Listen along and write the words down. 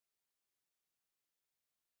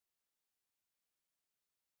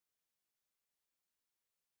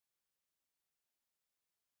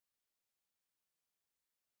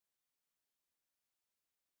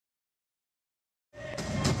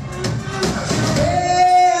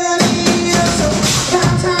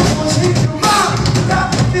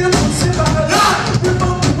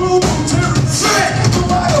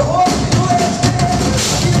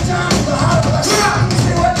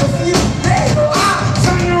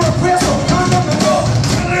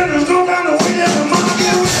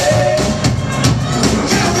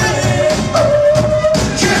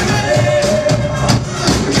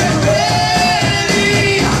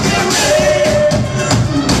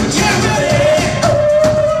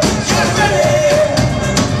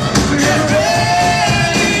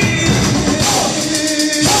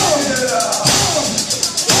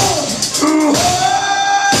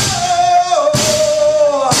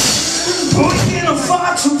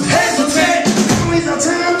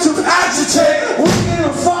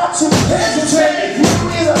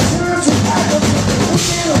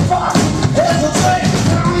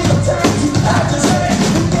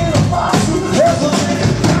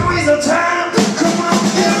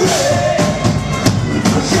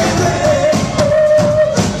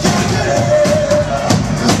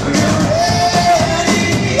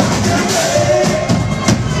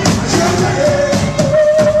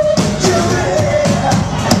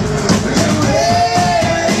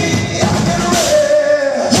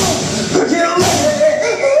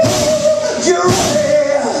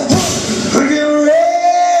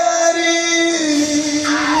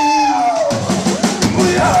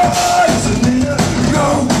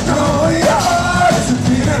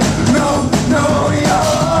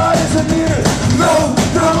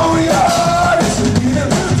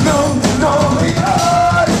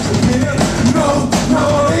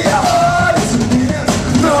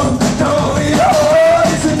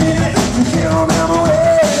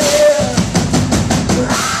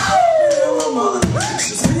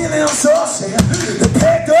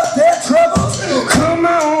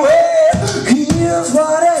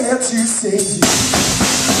to save you.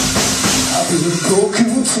 I've been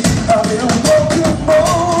broken too, I've been broken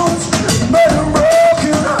bones, but a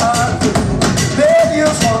broken heart. There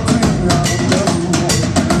is one thing I know.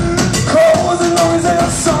 Cold as long as the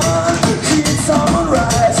sun keeps on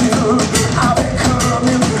rising, I'll be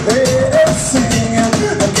coming and singing,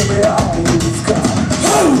 and give me all you've got.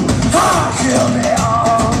 Ooh, kill me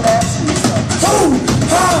all that you've got. Ooh,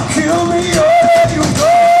 kill me all you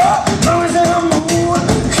got. Long as the moon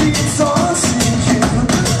keeps on sinking,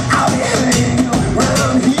 I'll be hanging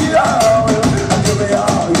around here, and give me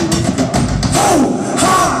all you've got. Ooh,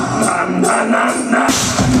 na na na na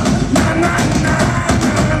na na na.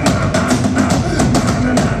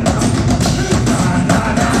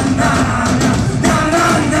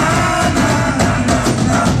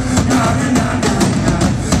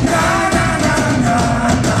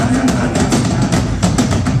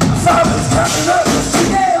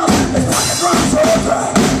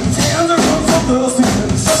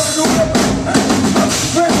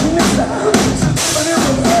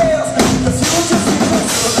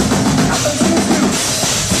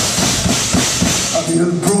 I've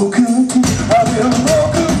been broken too, I've been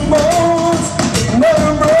broken bones, but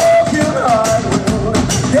a broken heart will.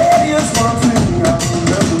 There is one thing I'll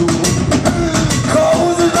never know.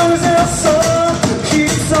 Cold as long as the sun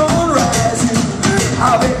keeps on rising,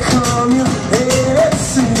 I'll be coming and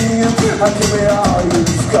singing. I'll give me all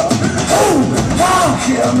you've got. Ooh,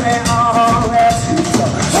 give me all that you've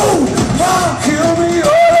got. Ooh,